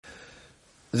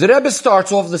The Rebbe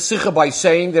starts off the Sikha by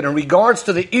saying that in regards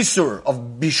to the Isur of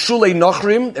Bishulei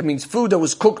Nochrim, that means food that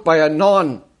was cooked by a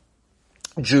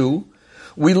non-Jew,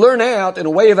 we learn out in a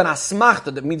way of an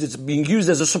asmachta, that means it's being used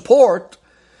as a support,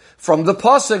 from the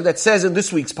pasuk that says in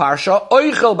this week's parsha,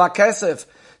 Oichel bakesef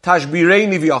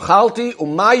tashbireini v'yachalti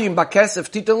umayim bakesef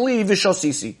titan li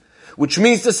v'shosisi, which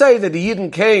means to say that the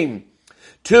Yidden came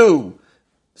to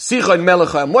Sichon Melech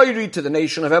HaMoiri, to the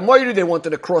nation of Hamoiri. They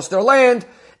wanted to cross their land,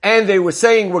 and they were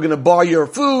saying, we're going to buy your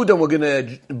food and we're going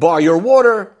to buy your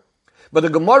water. But the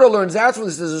Gemara learns out from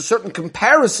this there's a certain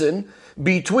comparison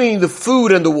between the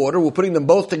food and the water. We're putting them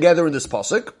both together in this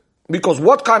pasuk, because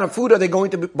what kind of food are they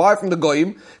going to buy from the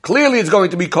Goyim? Clearly it's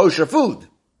going to be kosher food.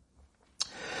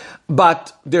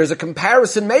 But there's a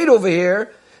comparison made over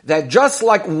here that just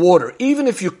like water, even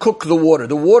if you cook the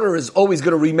water is always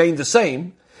going to remain the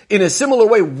same. In a similar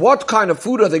way, what kind of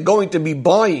food are they going to be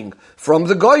buying from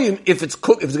the Goyim? If it's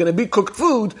going to be cooked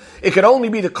food, it could only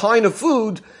be the kind of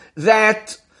food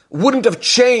that wouldn't have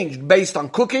changed based on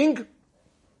cooking.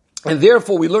 And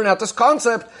therefore, we learn out this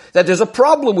concept that there's a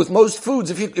problem with most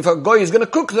foods. If a Goy is going to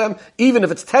cook them, even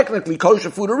if it's technically kosher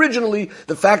food originally,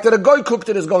 the fact that a Goy cooked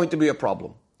it is going to be a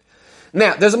problem.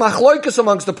 Now, there's a machloikus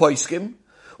amongst the poskim,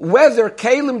 whether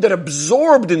kalim that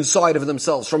absorbed inside of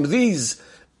themselves from the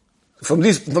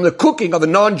cooking of a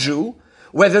non-Jew,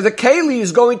 whether the keli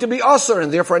is going to be asur,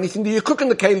 and therefore anything that you cook in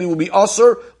the keli will be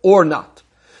asur or not.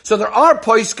 So there are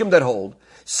poskim that hold,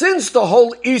 since the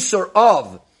whole isur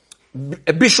of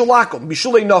bishulakum,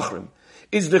 bishulei nochrim,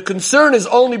 is the concern is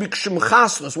only b'kshim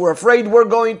chasnas, we're afraid we're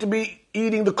going to be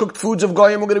eating the cooked foods of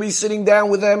goyim, we're going to be sitting down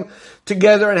with them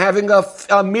together and having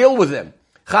a meal with them.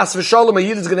 Chas v'shalom, a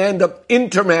yid is going to end up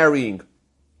intermarrying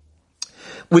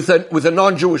with a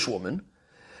non-Jewish woman.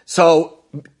 So,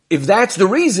 if that's the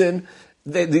reason,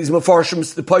 these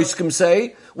Mefarshim, the Poskim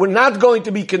say, we're not going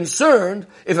to be concerned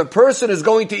if a person is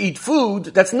going to eat food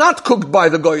that's not cooked by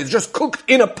the Goy, it's just cooked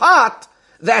in a pot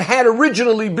that had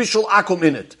originally Bishul Akum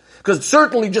in it. Because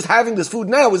certainly just having this food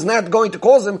now is not going to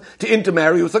cause him to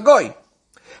intermarry with a Goy.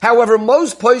 However,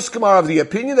 most Poskim are of the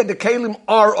opinion that the Kalim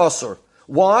are Asur.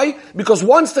 Why? Because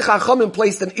once the Chachamim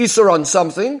placed an Isur on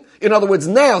something, in other words,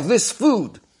 now this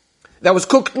food that was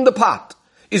cooked in the pot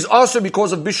is asur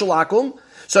because of bishul akum.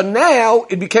 So now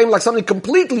it became like something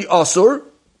completely asur,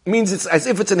 means it's as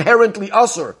if it's inherently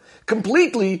asur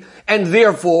completely, and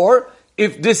therefore,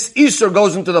 if this isur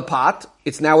goes into the pot,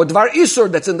 it's now a dvar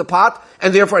isur that's in the pot,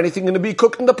 and therefore anything going to be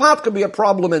cooked in the pot could be a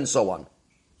problem, and so on.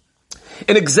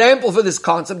 An example for this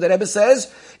concept that Rebbe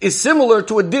says is similar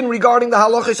to a din regarding the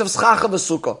halachos of schacha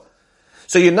v'sukkah.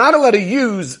 So you're not allowed to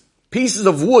use pieces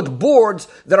of wood, boards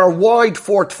that are wide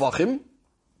 4 tfachim.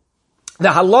 The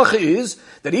halacha is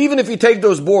that even if you take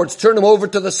those boards, turn them over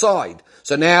to the side,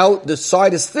 so now the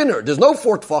side is thinner, there's no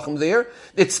 4 tfachim there,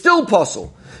 it's still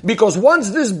puzzle. Because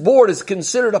once this board is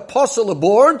considered a puzzle, a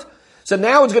board, so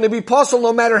now it's going to be puzzle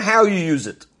no matter how you use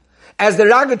it. As the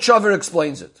Ragat Shavar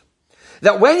explains it,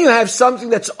 that when you have something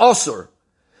that's asur,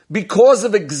 because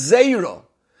of a gzeira,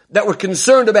 that we're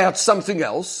concerned about something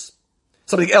else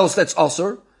that's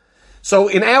asur, so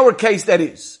in our case that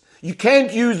is, you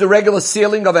can't use the regular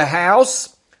ceiling of a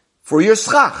house for your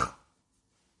schach.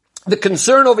 The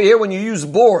concern over here when you use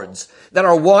boards that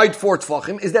are wide 4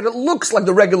 tfachim is that it looks like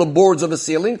the regular boards of a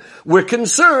ceiling. We're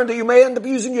concerned that you may end up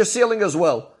using your ceiling as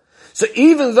well. So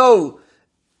even though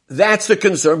that's the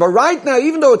concern, but right now,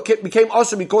 even though it became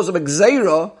asur because of a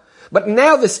gzeira, but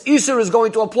now this isur is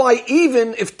going to apply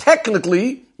even if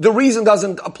technically the reason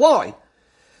doesn't apply.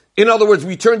 In other words,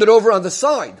 we turned it over on the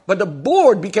side, but the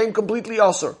board became completely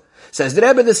asur. Says the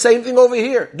Rebbe the same thing over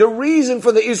here. The reason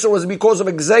for the isur was because of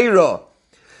a gzeira,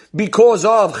 because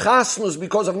of chasnus,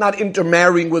 because of not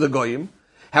intermarrying with a goyim.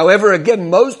 However, again,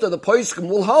 most of the poskim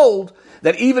will hold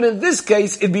that even in this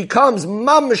case, it becomes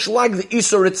mamish like the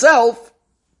isur itself,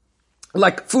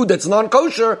 like food that's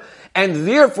non-kosher, and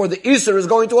therefore the isur is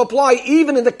going to apply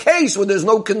even in the case where there's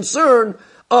no concern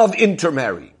of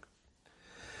intermarrying.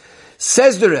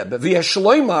 Says the Rebbe, via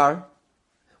shloimar,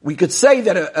 we could say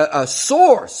that a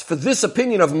source for this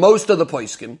opinion of most of the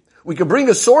poskim, we could bring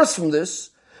a source from this,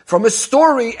 from a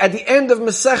story at the end of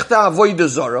Masechta Avodah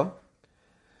Zarah,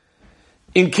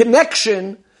 in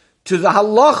connection to the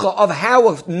halacha of how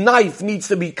a knife needs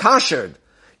to be kashered.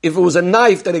 If it was a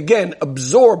knife that again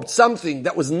absorbed something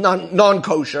that was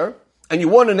non-kosher, and you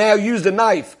want to now use the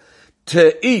knife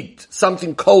to eat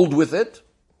something cold with it.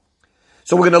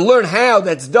 So we're going to learn how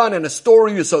that's done and a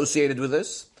story associated with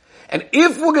this. And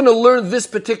if we're going to learn this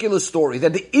particular story,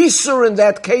 that the isur in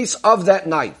that case of that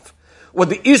knife, what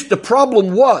the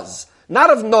problem was, not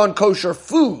of non-kosher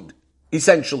food,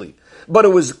 essentially, but it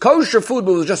was kosher food,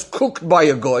 but it was just cooked by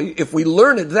a goy, if we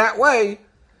learn it that way,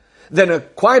 then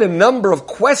quite a number of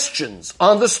questions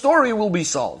on the story will be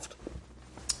solved.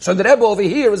 So the Rebbe over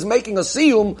here is making a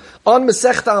siyum on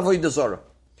Masechta Avodah Zarah.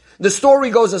 The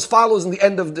story goes as follows in the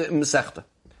end of the Masechta.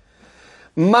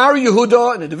 Mar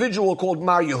Yehuda, an individual called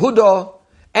Mar Yehuda,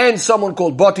 and someone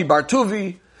called Bati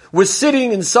Bartuvi, were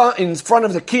sitting in front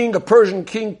of the king, a Persian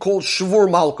king called Shvur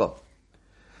Malka.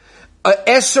 An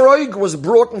esrog was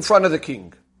brought in front of the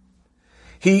king.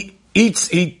 He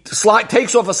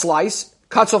takes off a slice,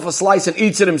 cuts off a slice and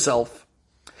eats it himself.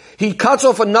 He cuts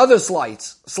off another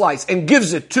slice and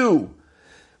gives it to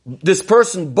this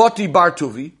person, Bati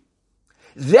Bartuvi.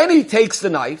 Then he takes the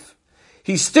knife,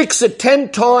 he sticks it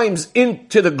 10 times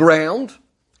into the ground,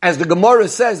 as the Gemara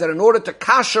says that in order to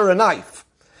kasher a knife,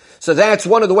 so that's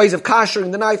one of the ways of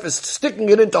kashering the knife, is sticking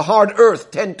it into hard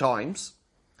earth 10 times.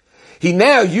 He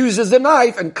now uses the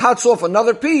knife and cuts off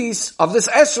another piece of this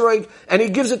esrog, and he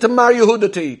gives it to Mar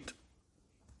Yehuda to eat.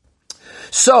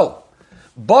 So,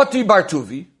 Bati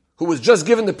Bartuvi, who was just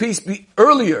given the piece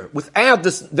earlier without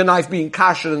the knife being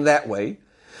kasher in that way,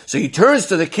 so he turns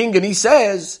to the king and he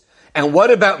says, and what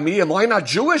about me? Am I not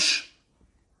Jewish?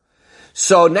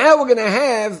 So now we're going to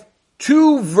have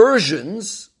two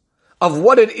versions of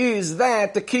what it is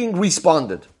that the king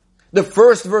responded. The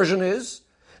first version is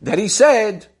that he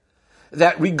said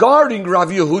that regarding Rav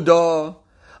Yehuda,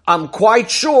 I'm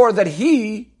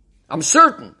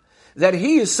certain that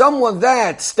he is someone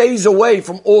that stays away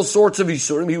from all sorts of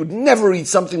Isurim. He would never eat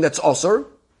something that's Asur.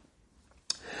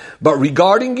 But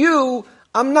regarding you,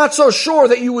 I'm not so sure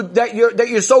that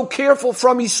you're so careful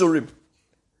from Isurim.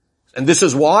 And this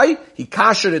is why he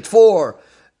kashered it for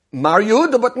Mar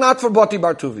Yehuda, but not for Bati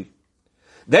Bartuvi.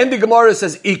 Then the Gemara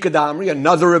says, Ikadamri,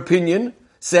 another opinion,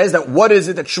 says that what is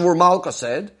it that Shvur Malka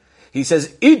said? He says,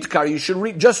 Idkar, you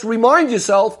should just remind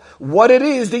yourself what it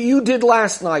is that you did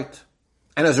last night.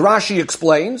 And as Rashi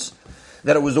explains,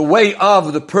 that it was a way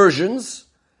of the Persians,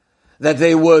 that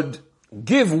they would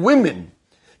give women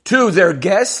to their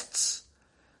guests.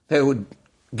 They would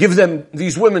give them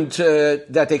these women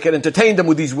that they could entertain them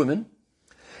with these women.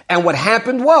 And what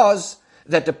happened was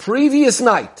that the previous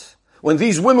night, when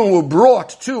these women were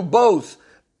brought to both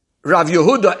Rav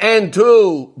Yehuda and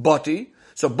to Bati,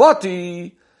 so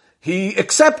Bati, he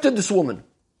accepted this woman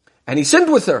and he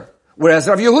sinned with her, whereas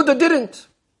Rav Yehuda didn't.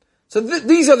 So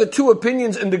these are the two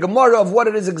opinions in the Gemara of what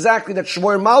it is exactly that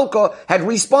Shvur Malka had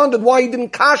responded, why he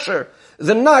didn't kasher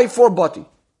the knife for Bati.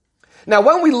 Now,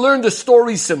 when we learn the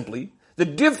story simply, the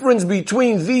difference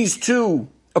between these two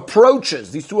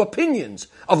approaches, these two opinions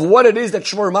of what it is that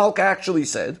Shvur Malka actually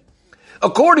said,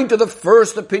 according to the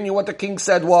first opinion, what the king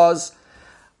said was,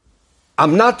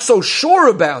 I'm not so sure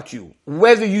about you,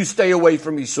 whether you stay away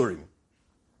from Yisurim.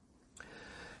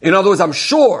 In other words, I'm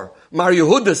sure Mar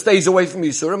Yehuda stays away from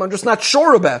Yisurim, I'm just not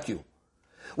sure about you.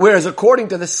 Whereas according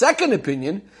to the second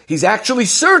opinion, he's actually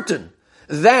certain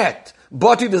that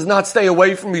Bati does not stay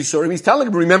away from Yisurim. He's telling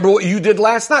him, remember what you did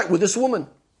last night with this woman.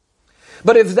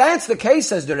 But if that's the case,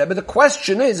 says the Rebbe, the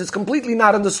question is, it's completely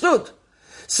not understood.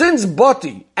 Since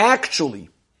Bati actually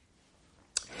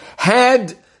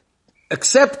had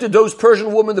accepted those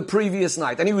Persian women the previous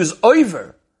night, and he was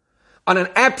over on an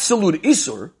absolute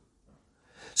Isur,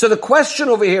 so the question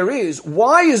over here is,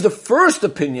 why is the first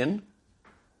opinion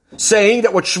saying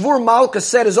that what Shvur Malka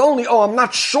said is only, I'm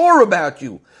not sure about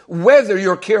you, whether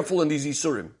you're careful in these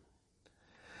Isurim?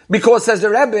 Because, says the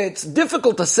Rebbe, it's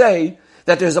difficult to say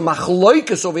that there's a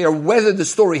machloikus over here whether the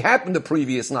story happened the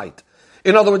previous night.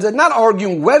 In other words, they're not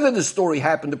arguing whether the story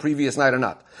happened the previous night or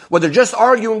not. What they're just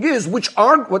arguing is which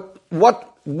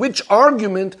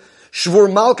argument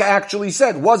Shvur Malka actually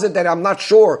said. Was it that I'm not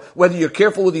sure whether you're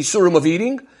careful with Isurim of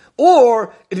eating?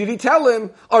 Or did he tell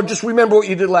him, or just remember what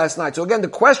you did last night? So again, the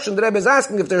question that Rebbe is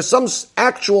asking, if there's some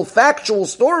actual factual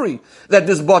story that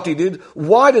this Bati did,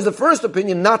 why does the first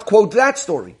opinion not quote that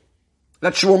story?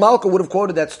 That Shvur Malka would have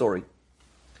quoted that story.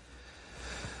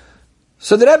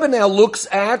 So the Rebbe now looks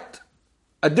at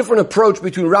a different approach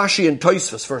between Rashi and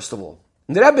Tosfos, first of all.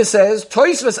 And the Rebbe says,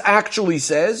 Tosfos actually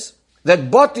says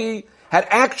that Bati had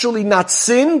actually not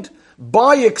sinned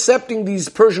by accepting these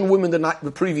Persian women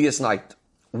the previous night.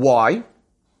 Why?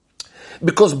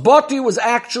 Because Bati was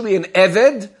actually an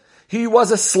Eved, he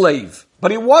was a slave.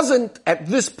 But he wasn't, at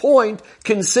this point,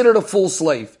 considered a full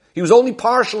slave. He was only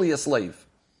partially a slave.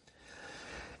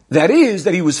 That is,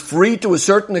 that he was free to a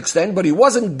certain extent, but he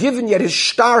wasn't given yet his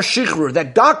shtar shichrur,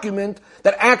 that document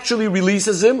that actually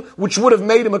releases him, which would have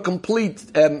made him a complete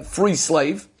free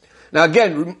slave. Now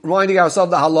again, reminding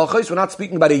ourselves the halachos, we're not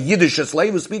speaking about a Yiddish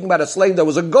slave, we're speaking about a slave that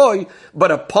was a goy,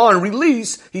 but upon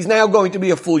release, he's now going to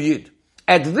be a full Yid.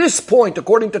 At this point,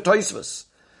 according to Tosfos,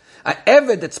 an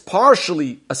eved that's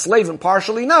partially a slave and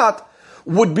partially not,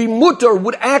 would be mutter,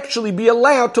 would actually be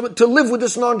allowed to live with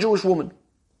this non-Jewish woman.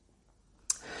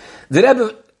 The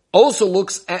Rebbe also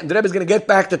looks at, the Rebbe is going to get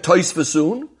back to Tosfos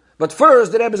soon, but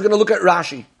first the Rebbe is going to look at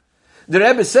Rashi. The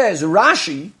Rebbe says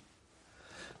Rashi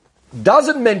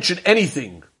doesn't mention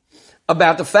anything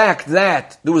about the fact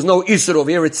that there was no Isser over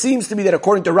here. It seems to be that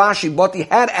according to Rashi, Bati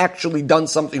had actually done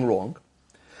something wrong.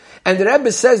 And the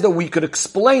Rebbe says that we could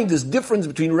explain this difference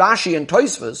between Rashi and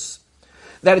Tosfos,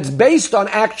 that it's based on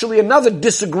actually another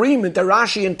disagreement that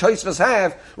Rashi and Tosfos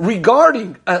have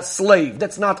regarding a slave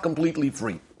that's not completely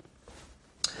free.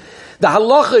 The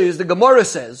halacha is, the Gemara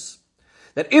says,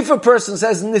 that if a person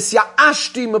says,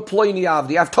 Nisya'ashti meploini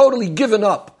avdi, I've totally given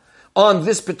up on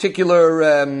this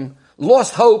particular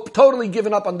lost hope, totally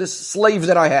given up on this slave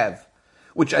that I have,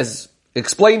 which as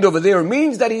explained over there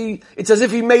means that it's as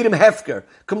if he made him hefker,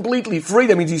 completely free.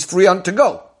 That means he's free to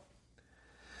go.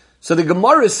 So the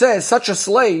Gemara says, such a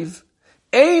slave,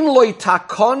 ein loy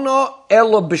takana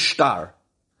ela bishtar.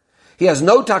 He has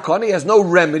no takana, he has no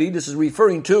remedy. This is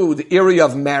referring to the area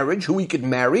of marriage, who he could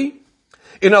marry.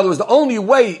 In other words, the only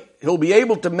way he'll be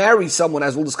able to marry someone,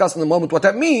 as we'll discuss in a moment what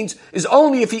that means, is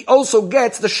only if he also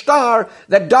gets the shtar,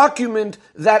 that document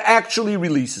that actually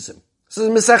releases him. This is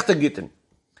Masechta Gittin.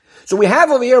 So we have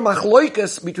over here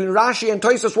machloikas between Rashi and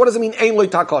Tosfos. What does it mean, ein loy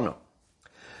takana?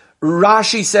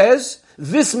 Rashi says,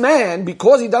 this man,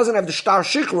 because he doesn't have the shtar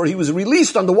shichrur, he was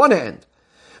released on the one hand,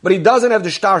 but he doesn't have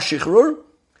the shtar shichrur,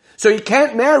 so he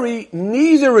can't marry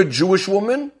neither a Jewish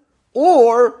woman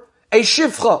or a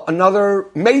shifcha, another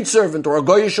maidservant or a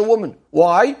goyish woman.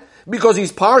 Why? Because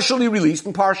he's partially released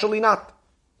and partially not.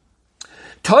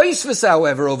 Tosfos,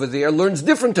 however, over there learns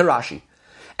different to Rashi.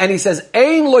 And he says,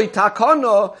 ein loy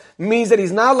takana means that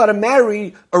he's not allowed to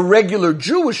marry a regular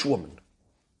Jewish woman,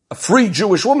 a free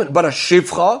Jewish woman, but a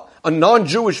shifcha, a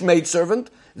non-Jewish maidservant,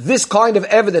 this kind of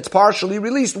eved that's partially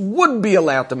released would be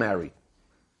allowed to marry.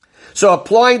 So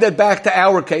applying that back to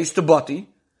our case, to Bati,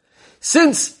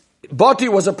 since Bati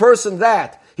was a person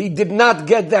that he did not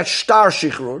get that shtar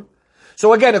shichrur,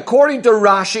 so again, according to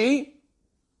Rashi,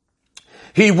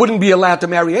 he wouldn't be allowed to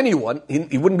marry anyone.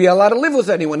 He wouldn't be allowed to live with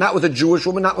anyone, not with a Jewish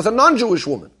woman, not with a non-Jewish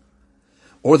woman,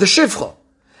 or the shifcha.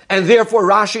 And therefore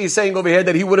Rashi is saying over here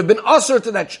that he would have been usher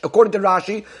to that. According to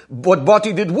Rashi, what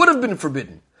Bati did would have been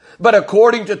forbidden. But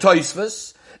according to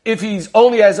Tosfos, if he does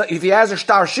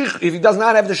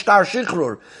not have the shtar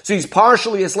shichrur, so he's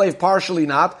partially a slave, partially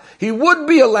not, he would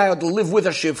be allowed to live with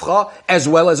a shifcha as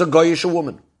well as a goyish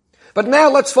woman. But now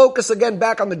let's focus again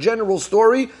back on the general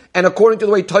story, and according to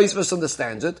the way Tosfos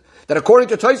understands it, that according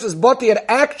to Tosfos, Bati had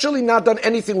actually not done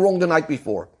anything wrong the night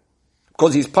before,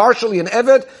 because he's partially an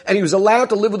eved, and he was allowed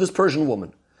to live with this Persian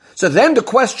woman. So then the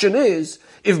question is,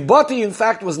 if Bati in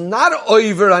fact was not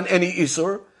over on any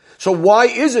isur, so why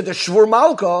is it that Shvur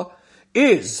Malka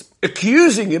is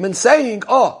accusing him and saying,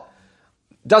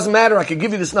 doesn't matter, I can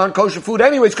give you this non-kosher food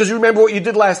anyways, because you remember what you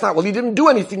did last night. Well, he didn't do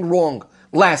anything wrong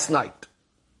last night.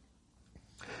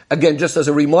 Again, just as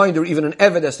a reminder, even an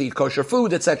eved has to eat kosher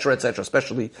food, etc.,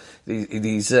 especially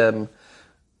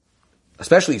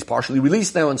especially he's partially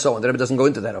released now and so on. The Rebbe doesn't go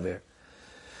into that over here.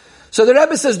 So the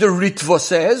Rebbe says, the Ritva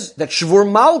says that Shvur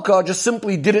Malka just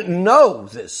simply didn't know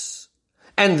this.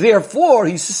 And therefore,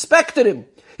 he suspected him.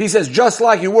 He says, just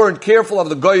like you weren't careful of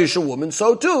the goyish woman,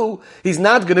 so too, he's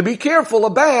not going to be careful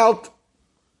about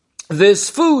this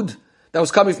food that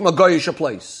was coming from a goyish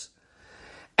place.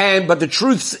 But the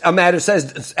truth of the matter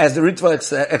says, as the Ritva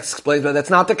explains, that that's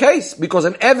not the case, because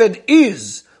an Eved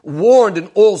is warned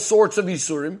in all sorts of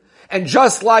Yisurim, and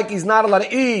just like he's not allowed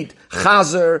to eat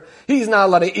chazer, he's not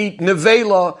allowed to eat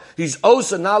nevela, he's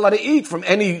also not allowed to eat from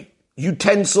any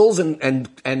utensils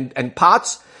and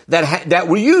pots that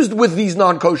were used with these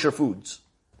non-kosher foods.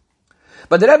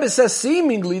 But the Rebbe says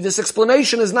seemingly this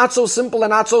explanation is not so simple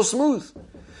and not so smooth.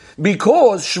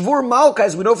 Because Shvur Malka,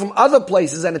 as we know from other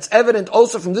places, and it's evident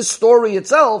also from this story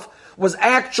itself, was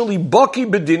actually Baki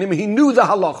Bedinim, he knew the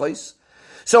halachos.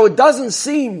 So it doesn't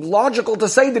seem logical to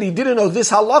say that he didn't know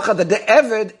this halacha, that the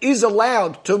Eved is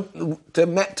allowed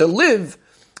to live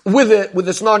with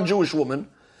this non-Jewish woman.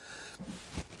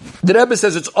 The Rebbe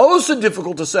says it's also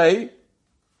difficult to say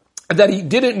that he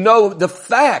didn't know the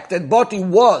fact that Bati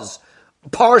was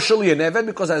partially an Eved,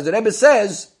 because as the Rebbe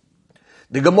says,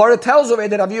 the Gemara tells over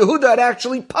that Rabbi Yehuda had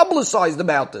actually publicized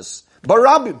about this.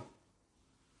 Barabim.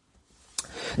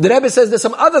 The Rebbe says there's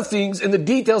some other things in the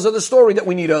details of the story that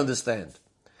we need to understand.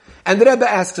 And the Rebbe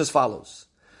asks as follows.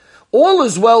 All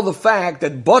is well the fact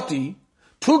that Bati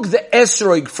took the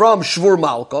esrog from Shvur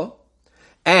Malka,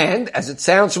 and, as it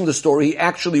sounds from the story, he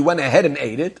actually went ahead and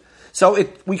ate it. So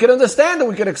we can understand and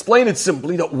we can explain it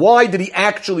simply that why did he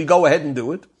actually go ahead and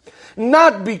do it?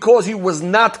 Not because he was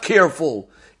not careful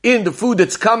in the food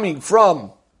that's coming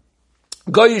from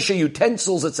goyish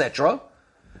utensils, etc.,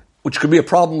 which could be a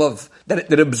problem of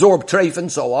that absorb treif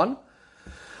and so on,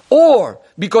 or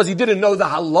because he didn't know the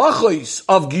halachos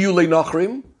of giyulei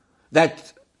nachrim,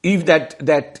 that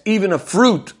even a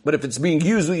fruit, but if it's being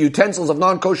used with utensils of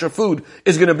non-kosher food,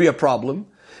 is going to be a problem.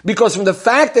 Because from the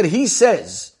fact that he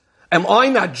says, am I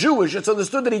not Jewish, it's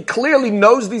understood that he clearly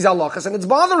knows these halachas and it's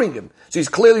bothering him. So he's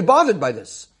clearly bothered by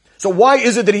this. So why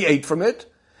is it that he ate from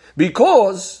it?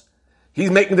 Because he's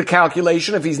making the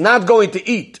calculation, if he's not going to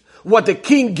eat what the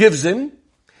king gives him,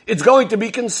 it's going to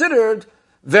be considered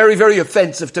very, very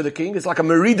offensive to the king. It's like a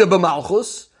merida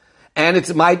b'malchus. And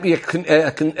it might be a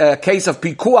case of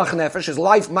pikuach nefesh. His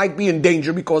life might be in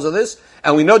danger because of this.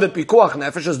 And we know that pikuach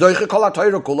nefesh is doiche kol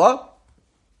ha'torah kula.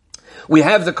 We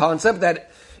have the concept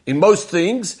that in most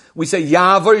things, we say,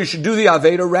 Yavar, you should do the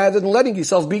Aveda rather than letting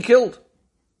yourself be killed.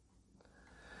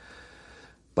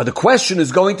 But the question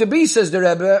is going to be, says the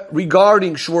Rebbe,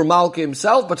 regarding Shvur Malka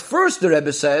himself. But first the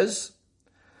Rebbe says,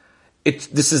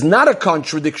 this is not a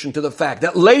contradiction to the fact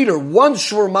that later, once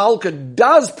Shvur Malka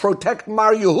does protect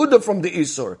Mar Yehuda from the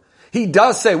Isur, he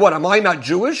does say, what, am I not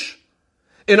Jewish?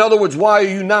 In other words, why are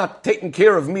you not taking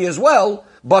care of me as well?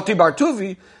 Bati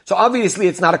Bartuvi. So obviously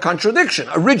it's not a contradiction.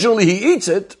 Originally he eats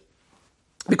it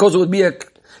because it would be a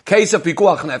case of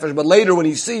pikuach nefesh, but later when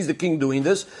he sees the king doing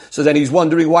this, so then he's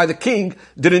wondering why the king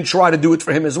didn't try to do it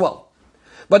for him as well.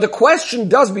 But the question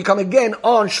does become again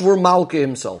on Shvur Malka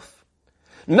himself.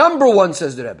 Number one,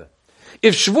 says the Rebbe,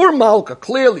 if Shvur Malka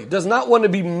clearly does not want to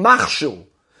be machshul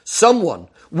someone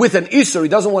with an isur, he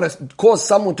doesn't want to cause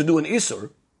someone to do an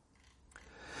isur,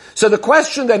 so the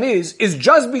question then is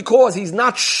just because he's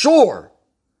not sure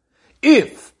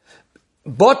if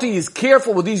Bati is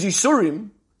careful with these isurim,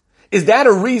 is that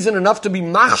a reason enough to be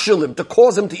machshul him, to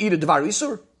cause him to eat a dvar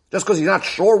isur? Just because he's not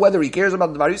sure whether he cares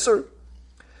about the dvar isur?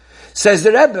 Says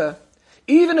the Rebbe,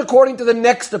 even according to the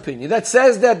next opinion, that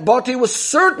says that Bati was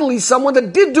certainly someone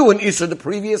that did do an isur the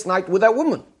previous night with that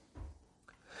woman.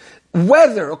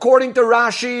 Whether, according to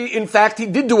Rashi, in fact, he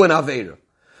did do an Avera,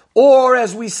 or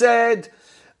as we said,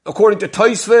 according to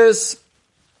Tosfos,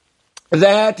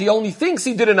 that he only thinks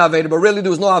he did an Avera, but really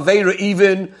there was no Avera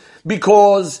even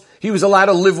because he was allowed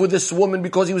to live with this woman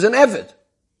because he was an Eved.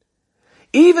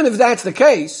 Even if that's the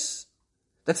case,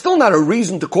 that's still not a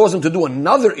reason to cause him to do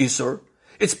another Isur.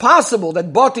 It's possible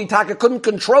that Bati Taka couldn't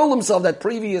control himself that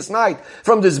previous night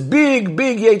from this big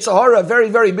Yetzer Hara, very,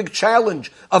 very big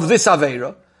challenge of this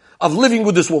Avera, of living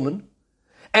with this woman.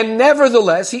 And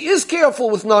nevertheless, he is careful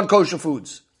with non-kosher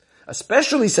foods.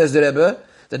 Especially, says the Rebbe,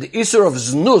 that the Isur of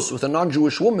Znus with a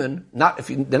non-Jewish woman,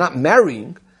 they're not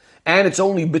marrying, and it's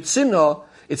only B'tzina,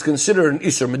 it's considered an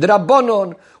Isur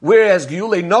Midrabanon, whereas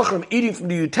Giyulei Nachrim, eating from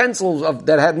the utensils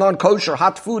that had non-kosher,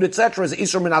 hot food, etc., is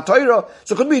Isur Min HaTorah.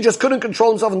 So it could be he just couldn't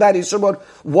control himself in that Isur, but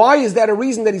why is that a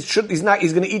reason that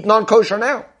he's going to eat non-kosher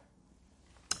now?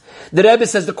 The Rebbe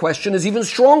says the question is even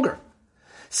stronger.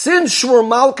 Since Shvur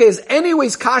Malka is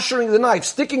anyways kashering the knife,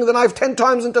 sticking the knife 10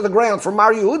 times into the ground for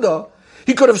Mar Yehuda,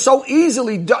 he could have so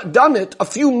easily done it a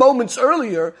few moments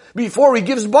earlier before he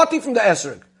gives Bati from the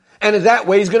Esrog. And in that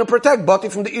way he's going to protect Bati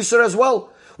from the Isser as well.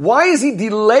 Why is he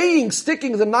delaying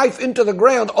sticking the knife into the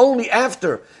ground only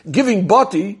after giving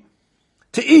Bati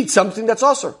to eat something that's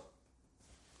Asr?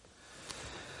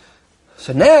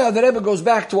 So now the Rebbe goes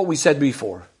back to what we said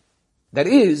before. That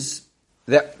is,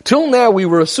 that till now we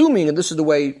were assuming, and this is the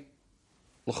way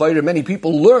many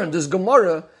people learned this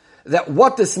Gemara, that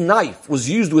what this knife was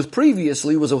used with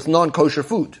previously was with non-kosher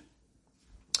food.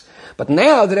 But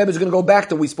now the Rebbe is going to go back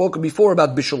to what we spoke before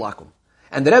about Bishul Akum.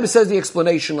 And the Rebbe says the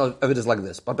explanation of it is like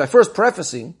this. But by first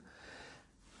prefacing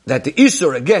that the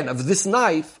Isur, again, of this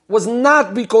knife was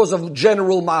not because of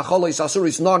general Ma'acholis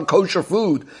Asuris, non-kosher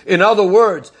food. In other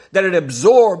words, that it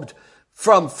absorbed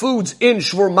from foods in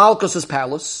Shvur Malchus'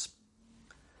 palace.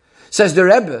 Says the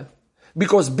Rebbe,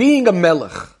 because being a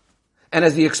melech, and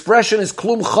as the expression is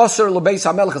klum chaser lebeis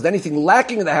hamelech, is anything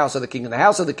lacking in the house of the king. In the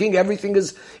house of the king, everything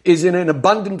is in an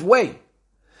abundant way.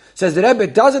 Says the Rebbe,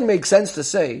 it doesn't make sense to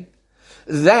say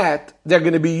that they're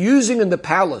going to be using in the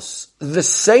palace the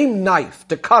same knife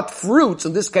to cut fruits,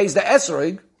 in this case the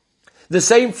esrog, the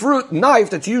same fruit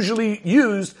knife that's usually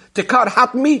used to cut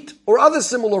hot meat or other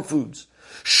similar foods.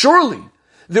 Surely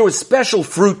there were special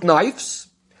fruit knives,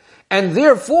 and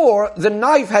therefore the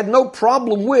knife had no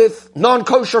problem with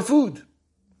non-kosher food.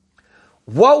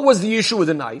 What was the issue with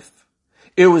the knife?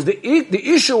 It was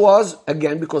the issue was,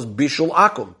 again, because bishul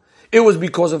akum. It was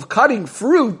because of cutting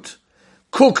fruit,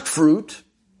 cooked fruit,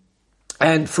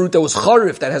 and fruit that was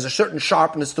charif, that has a certain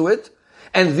sharpness to it.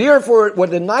 And therefore, what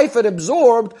the knife had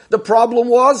absorbed, the problem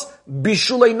was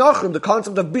bishulei nachrim, the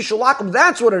concept of bishulakum,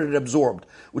 that's what it had absorbed.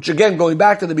 Which again, going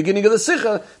back to the beginning of the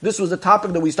Sikha, this was the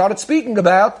topic that we started speaking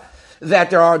about, that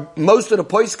there are, most of the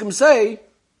poskim say,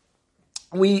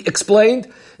 we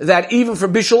explained that even for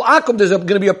bishul akum, there's going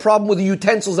to be a problem with the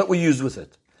utensils that we use with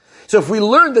it. So if we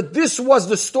learn that this was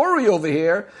the story over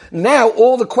here, now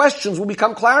all the questions will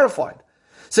become clarified.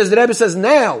 Says the Rebbe says,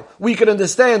 now we can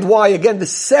understand why, again, the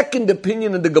second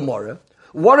opinion in the Gemara.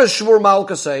 What does Shvur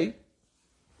Malka say?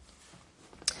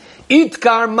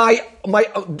 Itkar,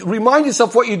 remind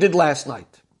yourself what you did last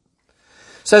night.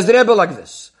 Says the Rebbe like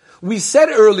this. We said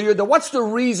earlier that what's the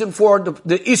reason for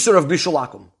the Isser of Bishul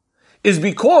Akum? Is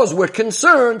because we're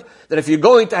concerned that if you're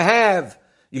going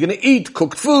to eat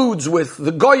cooked foods with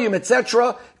the goyim,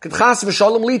 etc., could chas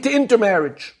v'shalom lead to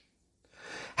intermarriage.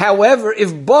 However,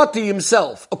 if Bati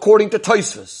himself, according to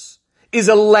Tosfos, is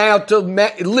allowed to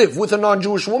live with a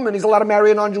non-Jewish woman, he's allowed to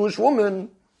marry a non-Jewish woman.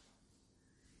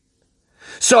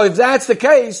 So if that's the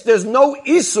case, there's no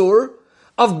Isur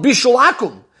of Bishul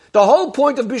Akum. The whole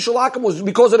point of Bishul Akum was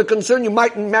because of the concern you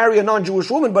might marry a non-Jewish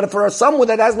woman, but for someone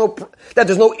that there's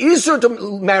no Isur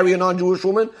to marry a non-Jewish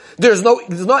woman, there's not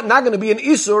going to be an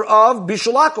Isur of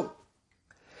Bishul Akum.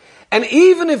 And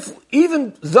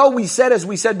even though we said, as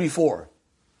we said before,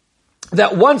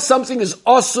 that once something is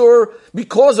Asur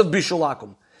because of Bishul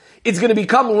Akum, it's going to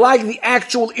become like the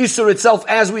actual Isur itself,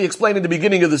 as we explained in the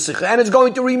beginning of the Sikha, and it's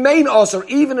going to remain Asur,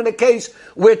 even in a case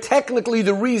where technically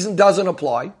the reason doesn't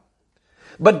apply.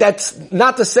 But that's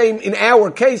not the same in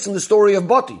our case in the story of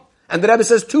Bati. And the Rebbe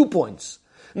says 2 points.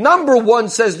 Number one,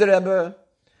 says the Rebbe,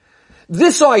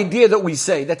 this idea that we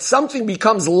say, that something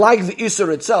becomes like the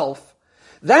Isur itself,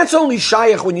 that's only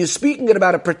shayach when you're speaking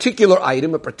about a particular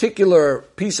item, a particular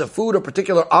piece of food, a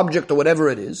particular object, or whatever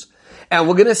it is. And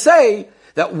we're going to say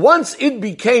that once it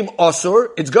became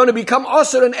Asur, it's going to become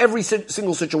Asur in every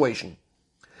single situation.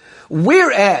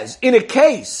 Whereas, in a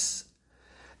case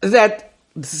that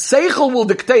Seichel will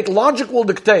dictate, logic will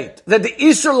dictate, that the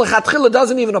Isur L'chatchila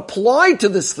doesn't even apply to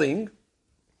this thing,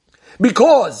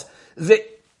 because the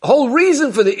whole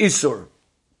reason for the Isur,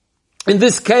 in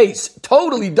this case,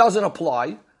 totally doesn't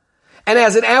apply, and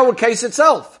as in our case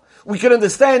itself, we can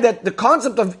understand that the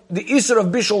concept of the Isur of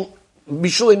Bishul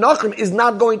Nachrim is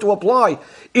not going to apply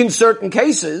in certain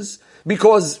cases,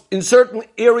 because in certain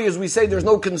areas we say there's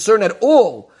no concern at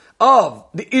all of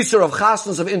the Isur of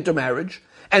Chasnas, of intermarriage,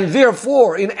 and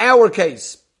therefore, in our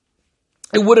case,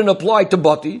 it wouldn't apply to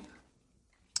Bati.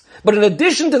 But in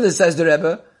addition to this, says the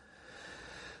Rebbe,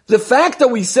 the fact that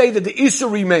we say that the Isur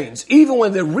remains, even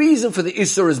when the reason for the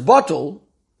Isur is Batul,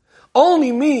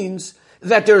 only means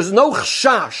that there's no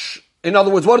chashash. In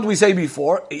other words, what did we say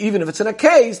before? Even if it's in a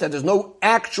case that there's no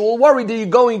actual worry that you're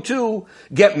going to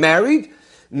get married,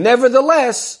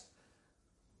 nevertheless,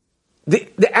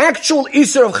 the actual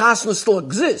Isur of Chasna still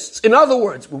exists. In other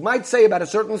words, we might say about a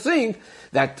certain thing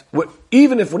that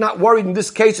even if we're not worried in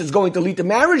this case it's going to lead to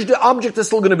marriage, the object is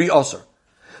still going to be Asur.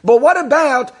 But what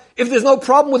about if there's no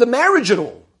problem with the marriage at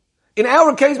all? In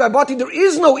our case, by Bati, there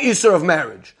is no Isur of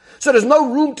marriage. So there's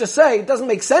no room to say, it doesn't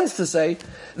make sense to say,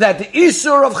 that the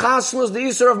Isur of Chasnas, the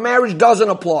Isur of marriage doesn't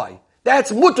apply.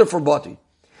 That's mutter for Bati.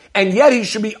 And yet he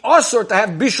should be Asur to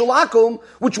have Bishul Akum,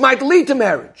 which might lead to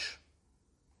marriage.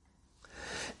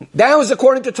 That was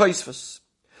according to Tosfos.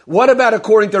 What about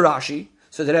according to Rashi?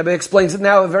 So the Rebbe explains it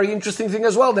now, a very interesting thing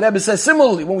as well. The Rebbe says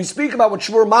similarly, when we speak about what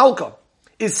Shvur Malka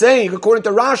is saying, according to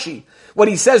Rashi, what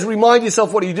he says, remind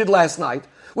yourself what you did last night,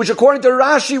 which according to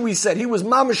Rashi we said, he was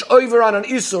mamish over on an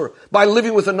Isur by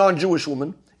living with a non-Jewish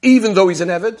woman, even though he's an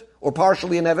Eved, or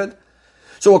partially an Eved.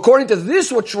 So according to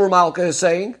this, what Shvur Malka is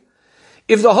saying,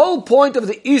 if the whole point of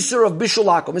the Isur of Bishul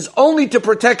Akum is only to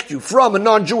protect you from a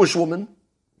non-Jewish woman,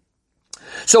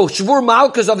 so Shvur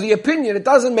Malka is of the opinion it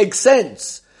doesn't make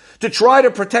sense to try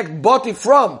to protect Bati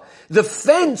from the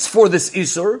fence for this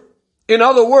Isur. In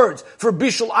other words, for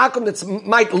Bishul Akum that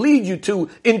might lead you to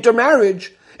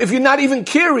intermarriage, if you're not even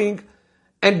caring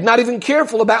and not even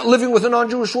careful about living with a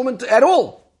non-Jewish woman at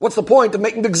all. What's the point of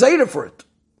making the Gzeda for it?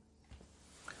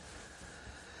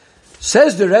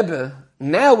 Says the Rebbe,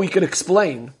 now we can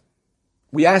explain.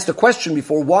 We asked a question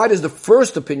before, why does the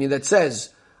first opinion that says,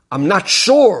 I'm not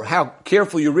sure how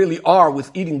careful you really are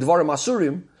with eating Devorim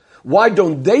Asurim, why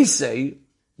don't they say,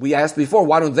 we asked before,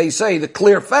 why don't they say the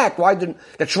clear fact? Why didn't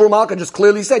that Shvur Malka just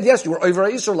clearly said, yes, you were over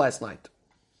Isur last night?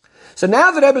 So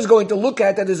now the Rebbe is going to look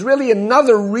at that there's really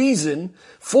another reason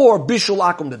for Bishul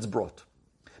Akum that's brought.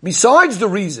 Besides the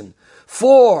reason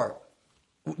for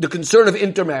the concern of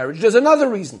intermarriage, there's another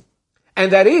reason.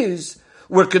 And that is,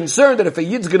 we're concerned that if a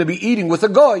Yid's going to be eating with a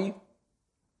Goy,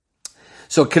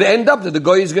 so it could end up that the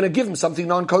Goy is going to give him something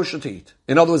non-kosher to eat.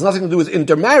 In other words, nothing to do with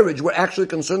intermarriage. We're actually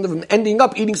concerned of him ending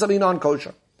up eating something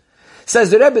non-kosher.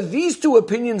 Says the Rebbe, these two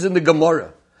opinions in the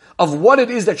Gemara of what it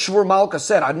is that Shvur Malka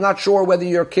said, I'm not sure whether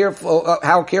you're careful,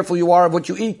 how careful you are of what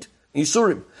you eat,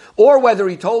 Yisurim, or whether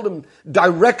he told him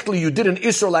directly you did an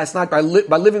Isser last night by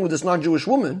living with this non-Jewish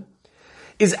woman,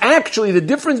 is actually the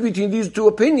difference between these two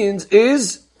opinions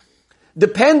is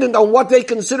dependent on what they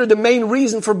consider the main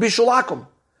reason for Bishul Akum.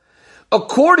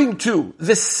 According to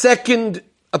the second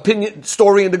opinion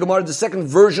story in the Gemara, the second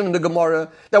version in the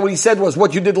Gemara, that what he said was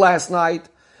what you did last night,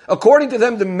 according to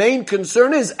them, the main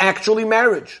concern is actually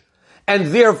marriage. And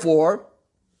therefore,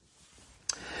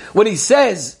 when he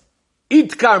says,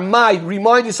 Itkar Mai,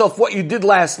 remind yourself what you did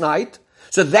last night,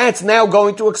 so that's now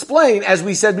going to explain, as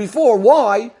we said before,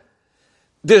 why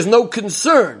there's no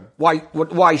concern. Why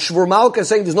Shvur Malka is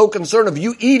saying there's no concern of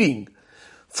you eating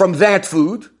from that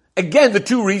food. Again, the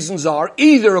two reasons are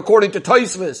either, according to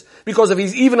Tosfos, because if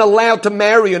he's even allowed to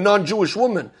marry a non-Jewish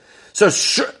woman, so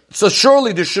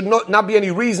surely there should not be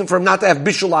any reason for him not to have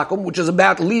Bishul Akum, which is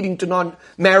about leading to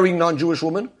marrying non-Jewish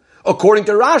woman. According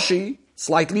to Rashi,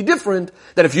 slightly different,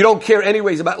 that if you don't care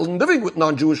anyways about living with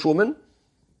non-Jewish woman,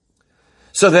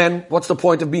 so then what's the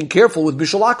point of being careful with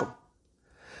Bishul Akum?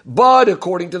 But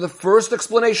according to the first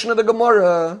explanation of the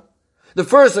Gemara, the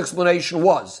first explanation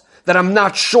was that I'm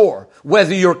not sure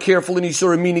whether you're careful in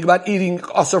Yisura, meaning about eating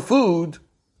Asr food.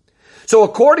 So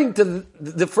according to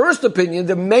the first opinion,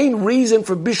 the main reason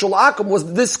for Bishul Akum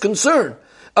was this concern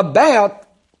about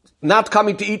not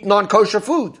coming to eat non-kosher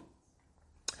food.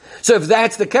 So if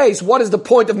that's the case, what is the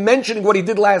point of mentioning what he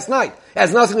did last night? It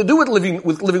has nothing to do with living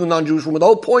with non-Jewish women. The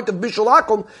whole point of Bishul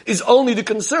Akum is only the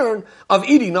concern of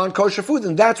eating non-kosher food,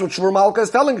 and that's what Shvur Malka is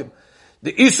telling him.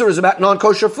 The Isser is about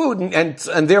non-kosher food,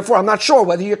 and therefore I'm not sure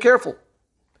whether you're careful.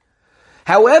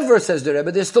 However, says the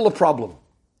Rebbe, there's still a problem.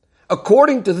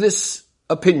 According to this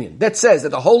opinion, that says that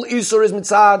the whole Isser is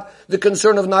mitzad, the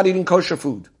concern of not eating kosher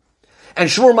food. And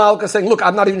Shvur Malka is saying, look,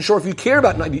 I'm not even sure if you care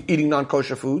about not eating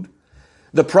non-kosher food.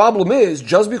 The problem is,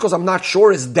 just because I'm not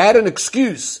sure, is that an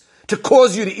excuse to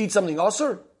cause you to eat something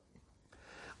Asr?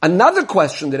 Another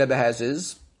question that Rebbe has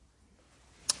is,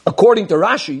 according to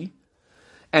Rashi,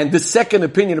 and the second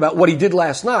opinion about what he did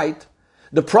last night,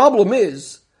 the problem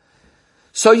is,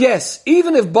 so yes,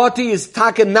 even if Bati is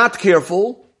not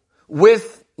careful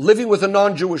with living with a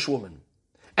non-Jewish woman,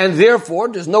 and therefore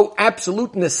there's no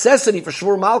absolute necessity for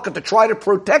Shvur Malka to try to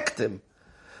protect him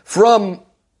from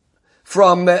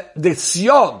the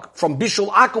siyog, from Bishul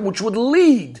Akum, which would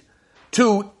lead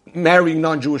to marrying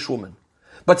non-Jewish woman.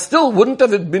 But still, wouldn't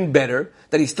have it been better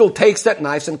that he still takes that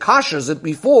knife and kashers it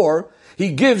before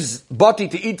he gives Bati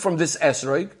to eat from this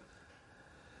esrog?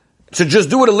 So just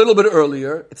do it a little bit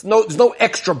earlier. There's no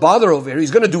extra bother over here.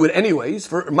 He's going to do it anyways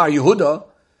for Mar Yehuda.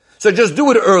 So just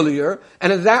do it earlier,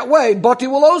 and in that way, Bati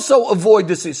will also avoid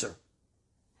this Isser.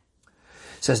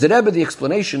 Says the Rebbe, the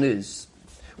explanation is,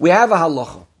 we have a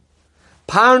halacha.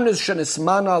 Parnas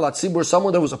shenismana ala tzibur,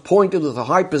 someone that was appointed with a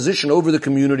high position over the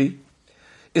community,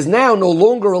 is now no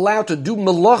longer allowed to do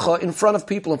melacha in front of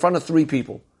people, in front of three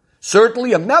people.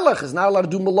 Certainly a melech is not allowed to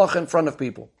do melacha in front of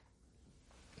people.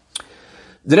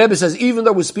 The Rebbe says, even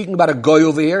though we're speaking about a goy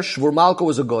over here, Shvur Malka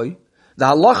was a goy, the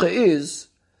halacha is,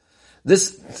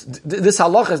 this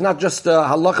halacha is not just a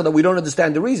halacha that we don't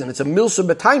understand the reason, it's a milsa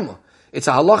betaima. It's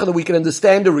a halacha that we can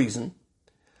understand the reason.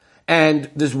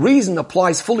 And this reason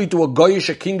applies fully to a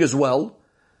goyish king as well,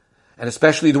 and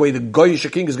especially the way the goyish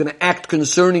king is going to act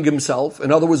concerning himself.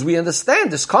 In other words, we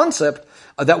understand this concept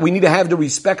that we need to have the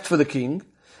respect for the king,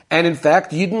 and in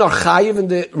fact, Yidden are chayiv in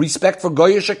the respect for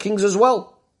goyish kings as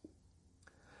well.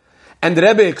 And the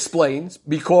Rebbe explains,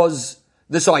 because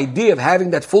this idea of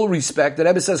having that full respect, the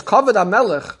Rebbe says, Kavod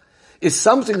HaMelech is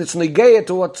something that's negeya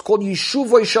to what's called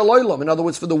Yeshuvah Shaloilam. In other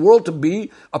words, for the world to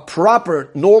be a proper,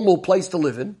 normal place to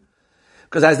live in.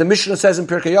 Because as the Mishnah says in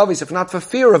Pirkei Avos, if not for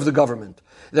fear of the government,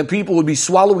 then people would be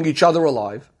swallowing each other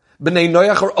alive. B'nai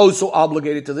Noach are also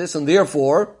obligated to this, and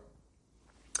therefore,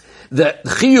 the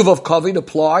chiyuv of kavod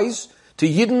applies to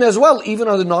Yidden as well, even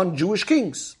on the non-Jewish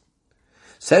kings.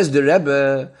 Says the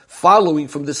Rebbe, following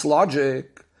from this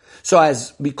logic, so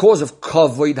as because of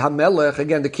kavod hamelech,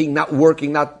 again the king not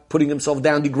working, not putting himself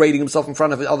down, degrading himself in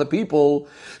front of other people,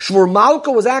 Shvur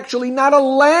Malka was actually not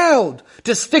allowed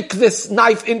to stick this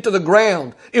knife into the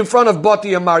ground in front of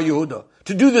Bati and Mar Yehuda,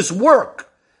 to do this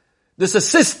work, this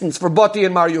assistance for Bati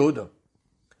and Mar Yehuda.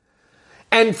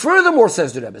 And furthermore,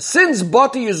 says the Rebbe, since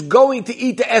Bati is going to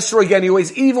eat the esrog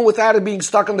anyways, even without it being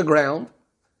stuck on the ground,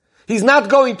 he's not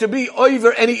going to be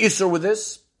over any isser with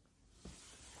this.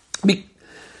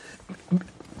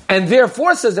 And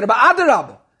therefore says that about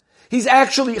Adarabah, he's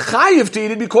actually chayiv to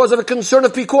eat it because of a concern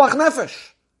of pikuach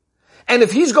nefesh. And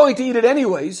if he's going to eat it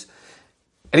anyways,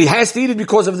 and he has to eat it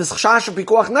because of this chash of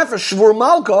pikuach nefesh, shvur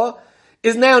malka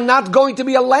is now not going to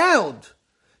be allowed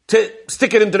to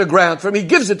stick it into the ground for him. He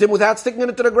gives it to him without sticking it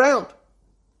into the ground.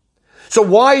 So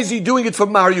why is he doing it for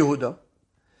Mar Yehuda?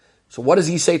 So what does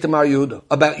he say to Mar Yehuda?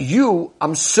 About you,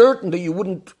 I'm certain that you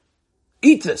wouldn't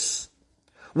eat this.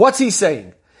 What's he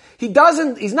saying?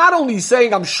 He's not only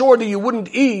saying, I'm sure that you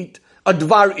wouldn't eat a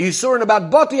Dvar Isur, and about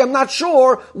Bati, I'm not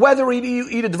sure whether he'd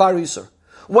eat a Dvar Isur.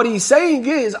 What he's saying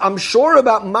is, I'm sure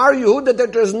about Mar Yehuda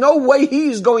that there's no way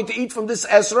he's going to eat from this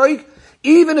Esrog,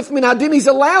 even if Min Hadin he's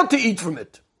allowed to eat from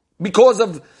it, because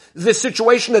of this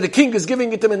situation that the king is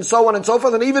giving it to him and so on and so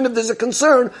forth, and even if there's a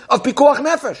concern of Pikuach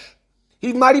Nefesh.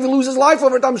 He might even lose his life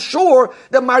over it. I'm sure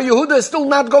that Mar Yehuda is still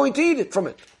not going to eat it from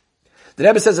it. The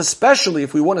Rebbe says, especially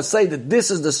if we want to say that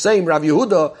this is the same Rav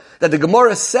Yehuda that the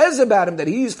Gemara says about him, that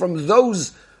he's from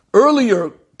those earlier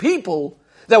people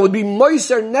that would be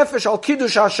Moiser Nefesh al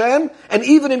Kiddush Hashem, and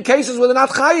even in cases where they're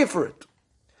not chayiv for it.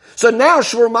 So now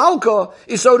Shvur Malka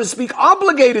is, so to speak,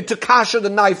 obligated to kasher the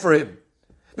knife for him,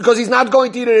 because he's not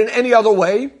going to eat it in any other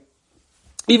way,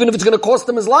 even if it's going to cost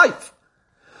him his life.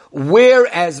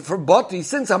 Whereas for Bati,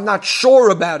 since I'm not sure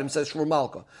about him, says Shvur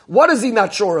Malka, what is he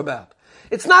not sure about?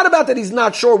 It's not about that he's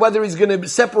not sure whether he's going to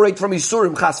separate from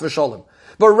Isurim, Chas v'Sholem,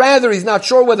 but rather he's not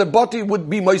sure whether Bati would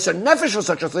be Moiser Nefesh or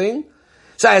such a thing.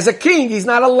 So as a king, he's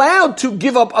not allowed to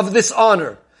give up of this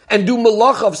honor and do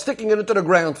malacha of sticking it into the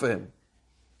ground for him.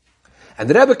 And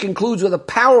the Rebbe concludes with a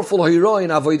powerful hero in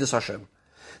Avodas Hashem.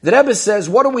 The Rebbe says,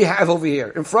 what do we have over here?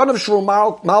 In front of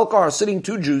Shvur Malka are sitting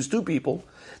two Jews, two people,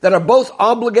 that are both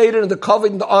obligated in the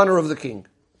covet and the honor of the king.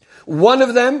 One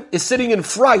of them is sitting in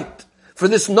fright for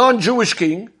this non-Jewish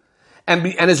king, and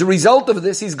as a result of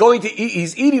this,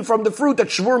 he's eating from the fruit that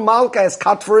Shvur Malka has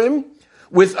cut for him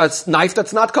with a knife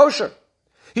that's not kosher.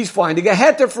 He's finding a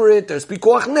heter for it, there's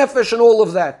pikuach nefesh and all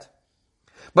of that.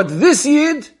 But this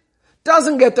Yid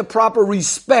doesn't get the proper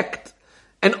respect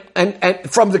and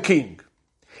from the king.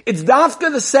 It's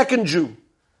Dafka, the second Jew,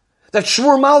 that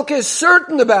Shvur Malka is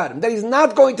certain about him, that he's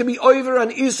not going to be over an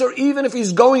Isur, even if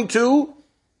he's going to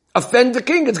offend the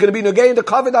king. It's going to be Nogay in the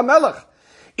Kavod HaMelech.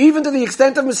 Even to the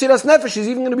extent of Mesiras Nefesh, he's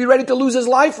even going to be ready to lose his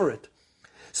life for it.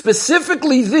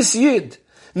 Specifically, this Yid,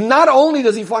 not only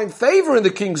does he find favor in the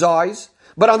king's eyes,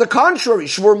 but on the contrary,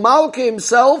 Shvur Malka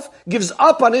himself gives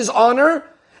up on his honor,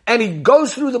 and he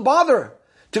goes through the bother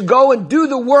to go and do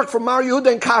the work for Mar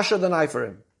Yehuda and kasher the knife for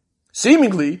him.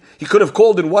 Seemingly, he could have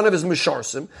called in one of his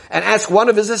misharsim and asked one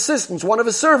of his assistants, one of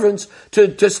his servants,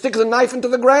 to stick the knife into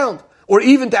the ground, or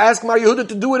even to ask Mar Yehuda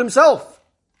to do it himself.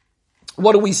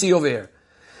 What do we see over here?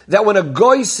 That when a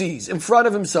goy sees in front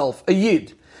of himself a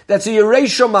Yid, that's a Yerei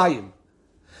Shamayim,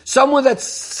 someone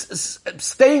that's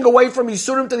staying away from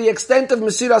Yisurim to the extent of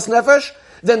Mesiras Nefesh,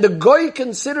 then the goy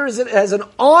considers it as an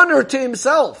honor to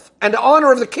himself and the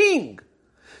honor of the king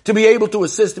to be able to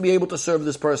assist, to be able to serve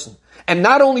this person. And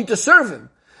not only to serve him,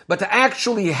 but to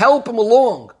actually help him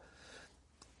along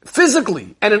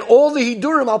physically and in all the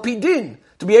Hidurim al Pidin,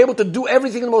 to be able to do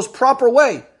everything in the most proper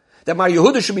way. That Mar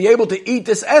Yehuda should be able to eat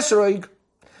this esrog.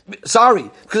 Sorry,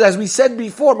 because as we said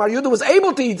before, Mar Yehuda was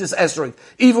able to eat this esrog,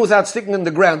 even without sticking in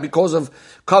the ground because of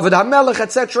Kavod HaMelech,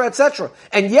 etc., etc.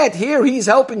 And yet here he's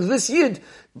helping this Yid,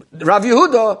 Rav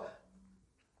Yehuda,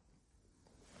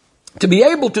 to be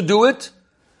able to do it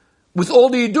with all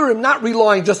the Yidurim, not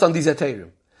relying just on these Eterim.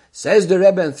 Says the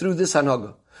Rebbe, and through this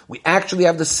Hanaga, we actually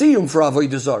have the Siyum for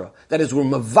Avodah Zarah. That is, we're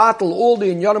mevatel all the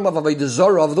inyanim of Avodah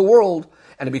Zarah of the world,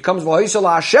 and it becomes V'hoisel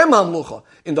Hashem Hamlucha,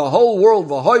 in the whole world,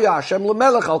 V'hoya Hashem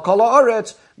L'melech al kol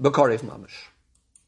haaretz, b'karef mamash.